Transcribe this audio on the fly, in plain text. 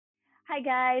Hi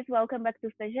guys, welcome back to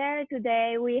Stagiaire.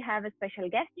 Today we have a special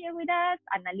guest here with us,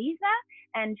 Annalisa,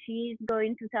 and she's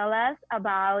going to tell us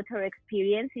about her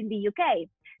experience in the UK.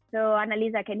 So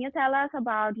Annalisa, can you tell us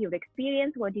about your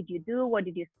experience? What did you do? What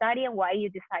did you study? And why you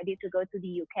decided to go to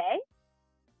the UK?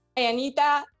 Hi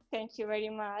Anita, thank you very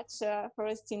much for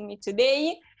hosting me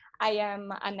today. I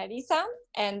am Annalisa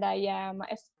and I am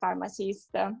a pharmacist.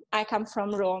 I come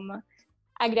from Rome.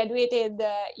 I graduated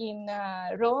in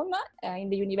Rome, in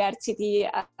the University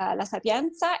La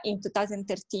Sapienza in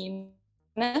 2013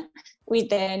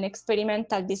 with an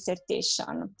experimental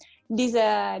dissertation. This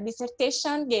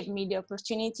dissertation gave me the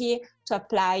opportunity to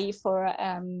apply for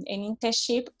an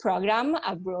internship program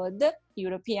abroad,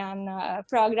 European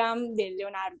program, the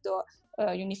Leonardo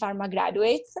Unifarma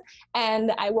graduates,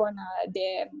 and I won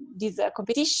this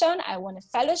competition. I won a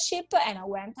fellowship and I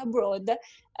went abroad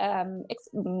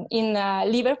in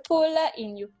Liverpool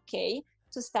in UK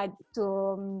to start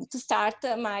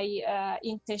my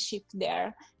internship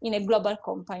there in a global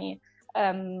company.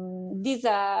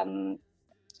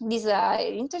 This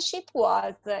internship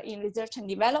was in research and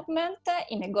development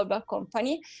in a global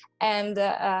company, and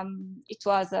it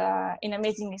was an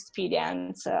amazing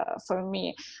experience for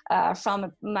me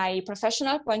from my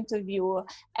professional point of view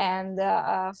and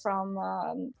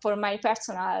for my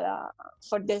personal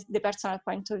the personal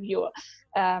point of view.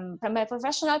 From my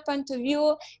professional point of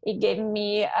view, it gave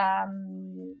me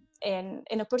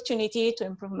an opportunity to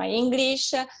improve my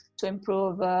English, to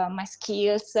improve my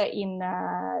skills in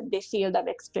the field of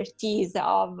expertise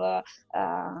of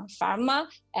pharma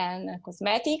and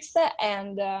cosmetics.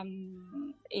 And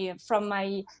from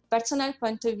my personal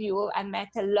point of view, I met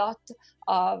a lot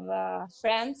of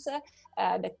friends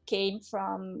that came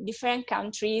from different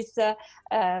countries,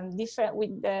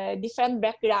 with different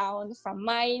background from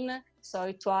mine. So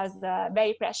it was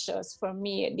very precious for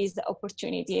me, this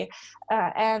opportunity.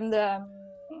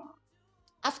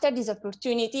 After this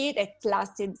opportunity that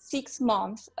lasted 6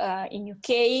 months in UK,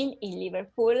 in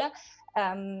Liverpool,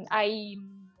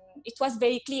 it was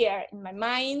very clear in my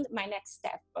mind my next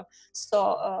step.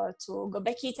 So to go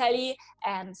back to Italy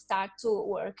and start to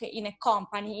work in a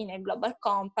company, in a global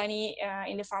company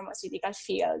in the pharmaceutical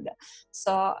field.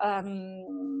 So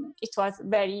it was a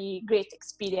very great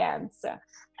experience. So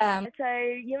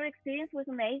your experience was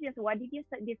amazing. So why did you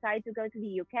decide to go to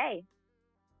the UK?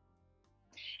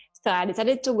 So I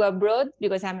decided to go abroad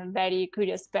because I'm a very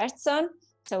curious person.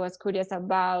 So I was curious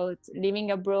about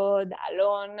living abroad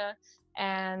alone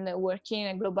and working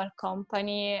in a global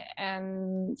company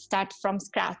and start from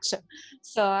scratch.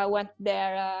 So I went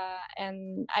there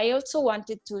and I also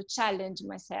wanted to challenge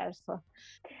myself.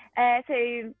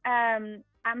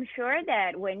 I'm sure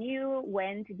that when you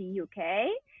went to the UK,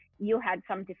 you had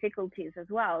some difficulties as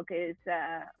well, because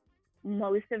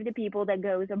most of the people that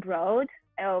goes abroad,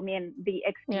 I mean, the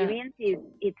experience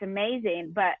it's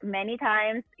amazing, but many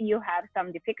times you have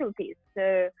some difficulties.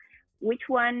 So which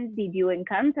one did you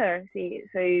encounter?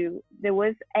 So there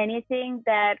was anything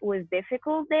that was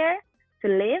difficult there to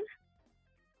live?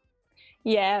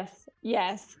 Yes.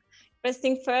 First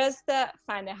thing first,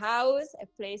 find a house, a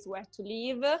place where to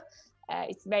live.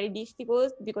 It's very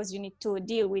difficult because you need to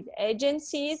deal with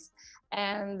agencies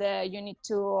and you need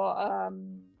to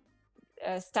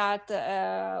start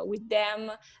with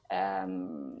them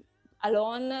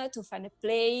alone to find a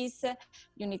place.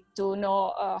 You need to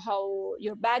know how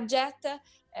your budget,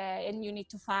 and you need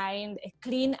to find a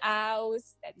clean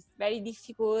house. That is very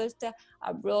difficult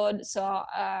abroad. So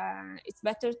it's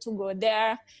better to go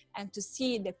there and to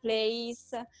see the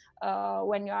place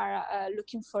when you are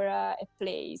looking for a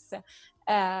place.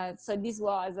 So this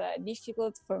was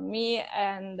difficult for me,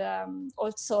 and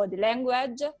also the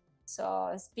language.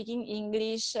 So speaking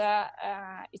English,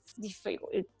 it's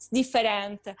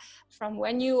different from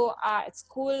when you are at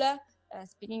school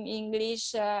speaking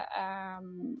English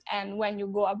and when you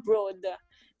go abroad.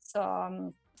 So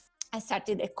I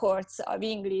started a course of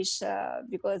English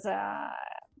because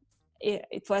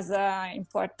it was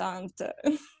important. So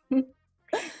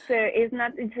it's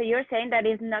not. So you're saying that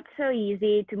it's not so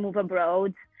easy to move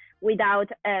abroad without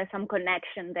some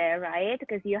connection there, right?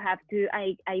 Because you have to,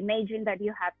 I imagine that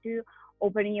you have to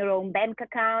open your own bank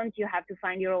account, you have to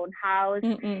find your own house,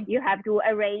 you have to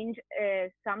arrange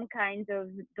some kinds of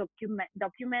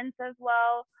documents as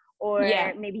well, or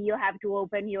maybe you have to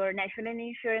open your national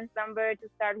insurance number to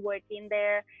start working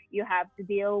there. You have to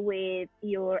deal with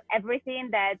your everything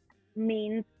that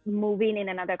means moving in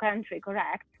another country,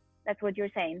 correct? That's what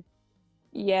you're saying?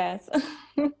 Yes.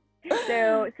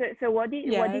 So what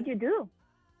did you do?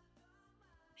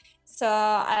 So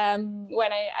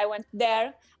when I went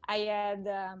there, I had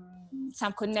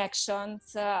some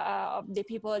connections of the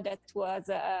people that was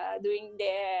doing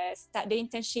the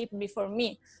internship before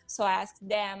me. So I asked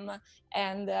them,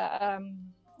 and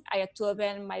I had to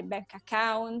open my bank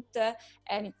account,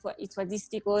 and it was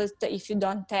difficult if you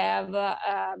don't have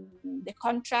the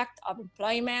contract of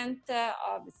employment,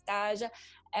 of stage,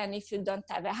 and if you don't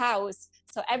have a house.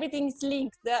 So everything is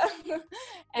linked and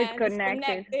it's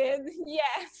connected.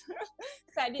 Yes.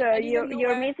 So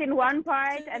you're missing one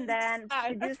part, and then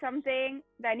to do something,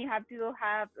 then you have to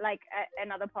have like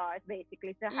another part,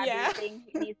 basically. So everything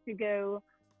needs to go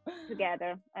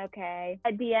together. Okay.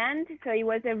 At the end, so it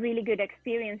was a really good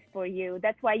experience for you.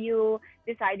 That's why you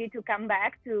decided to come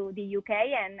back to the UK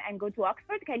and go to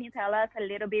Oxford. Can you tell us a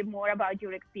little bit more about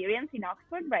your experience in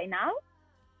Oxford right now?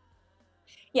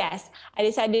 Yes, I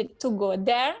decided to go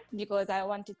there because I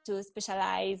wanted to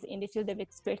specialize in the field of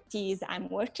expertise I'm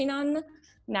working on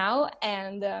now,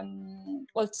 and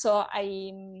also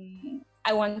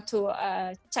I want to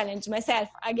challenge myself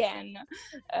again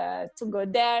to go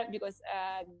there because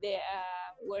the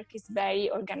work is very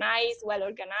organized, well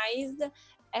organized,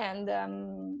 and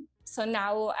so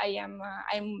now I'm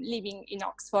living in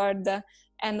Oxford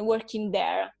and working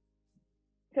there.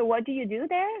 So what do you do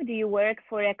there? Do you work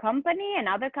for a company,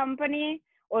 another company,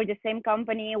 or the same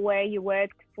company where you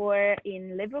worked for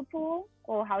in Liverpool?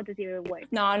 Or how does it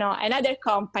work? No, another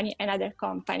company.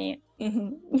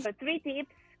 Mm-hmm. So 3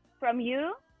 tips from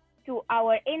you to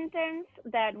our interns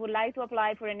that would like to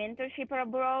apply for an internship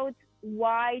abroad.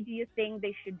 Why do you think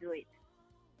they should do it?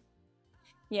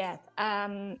 Yes,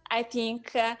 I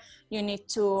think you need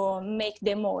to make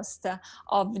the most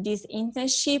of this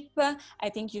internship. I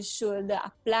think you should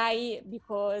apply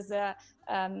because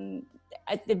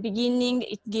at the beginning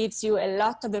it gives you a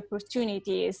lot of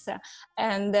opportunities,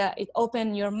 and it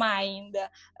opens your mind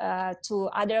to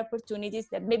other opportunities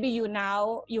that maybe you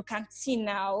can't see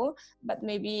now, but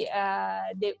maybe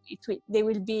they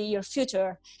will be your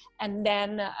future. And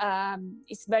then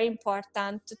it's very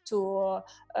important to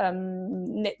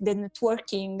the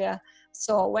networking.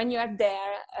 So when you are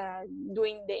there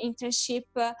doing the internship,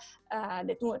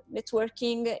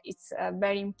 networking is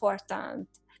very important.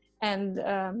 And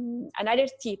another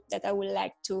tip that I would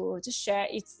like to share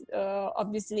is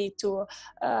obviously for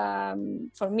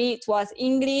me it was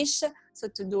English, so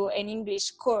to do an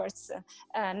English course.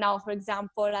 Now, for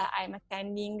example, I'm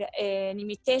attending an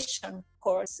imitation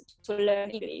course to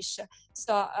learn English.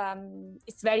 So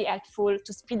it's very helpful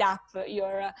to speed up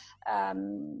your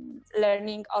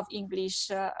learning of English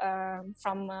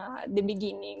from the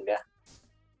beginning.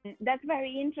 That's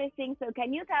very interesting. So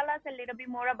can you tell us a little bit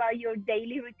more about your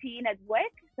daily routine at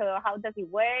work? So how does it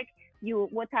work?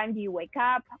 What time do you wake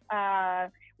up?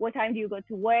 What time do you go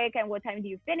to work? And what time do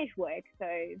you finish work? So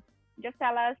just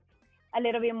tell us a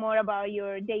little bit more about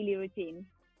your daily routine.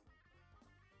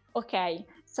 Okay,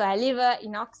 so I live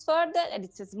in Oxford, and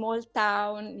it's a small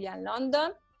town near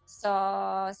London.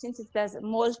 So since it's a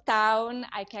small town,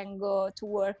 I can go to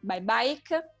work by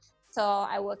bike. So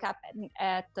I wake up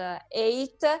at 8,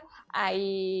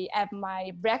 I have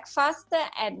my breakfast,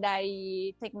 and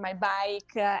I take my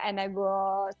bike and I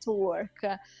go to work.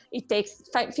 It takes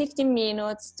 15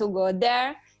 minutes to go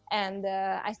there, and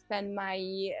I spend my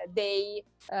day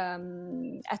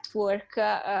at work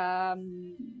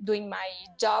doing my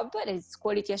job, that is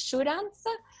quality assurance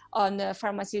on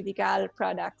pharmaceutical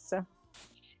products.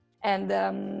 And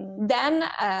then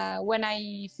when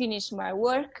I finish my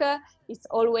work, it's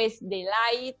always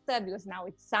daylight because now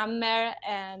it's summer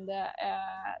and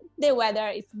the weather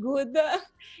is good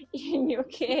in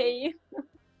UK.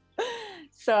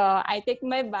 So I take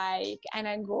my bike and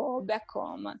I go back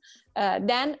home.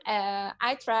 Then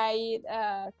I try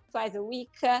twice a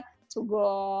week to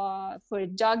go for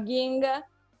jogging,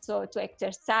 so to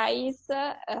exercise.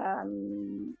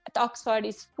 At Oxford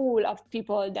is full of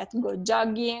people that go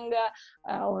jogging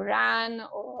or run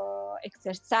or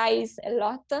exercise a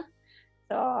lot.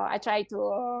 So I try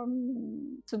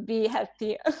to be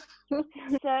healthy.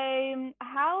 So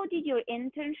how did your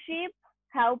internship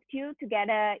help you to get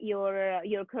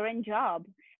your current job?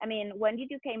 I mean, when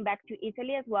did you came back to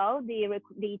Italy as well? The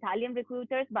Italian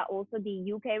recruiters, but also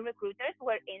the UK recruiters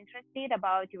were interested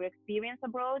about your experience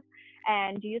abroad.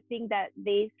 And do you think that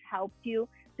this helped you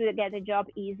to get a job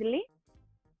easily?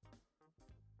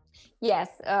 Yes,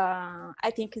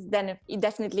 I think it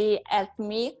definitely helped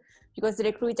me because the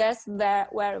recruiters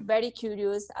were very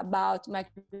curious about my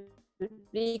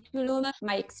curriculum,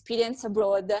 my experience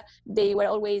abroad. They were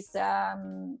always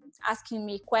asking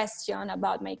me questions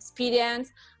about my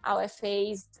experience, how I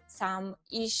faced some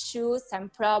issues, some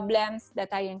problems that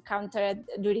I encountered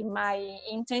during my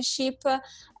internship,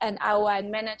 and how I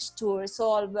managed to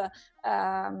resolve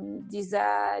this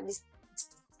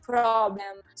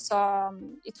problem. So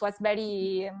it was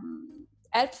very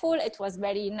helpful. It was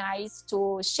very nice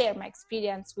to share my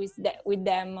experience with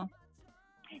them.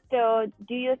 So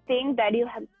do you think that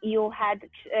you had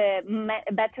a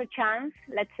better chance,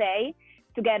 let's say,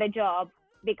 to get a job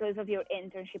because of your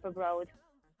internship abroad?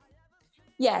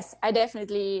 Yes, I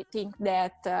definitely think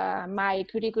that my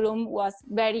curriculum was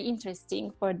very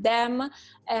interesting for them,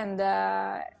 and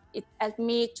it helped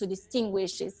me to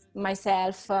distinguish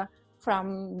myself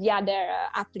from the other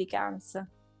applicants.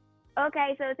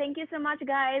 Okay, so thank you so much,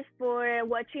 guys, for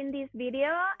watching this video,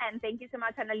 and thank you so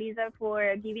much, Annalisa,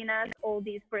 for giving us all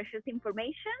this precious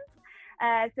information.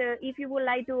 So if you would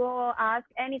like to ask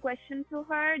any questions to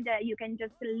her, that you can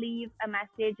just leave a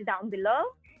message down below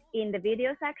in the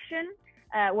video section,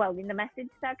 in the message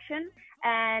section.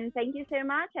 And thank you so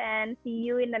much, and see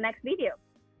you in the next video.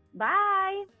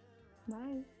 Bye.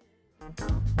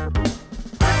 Bye.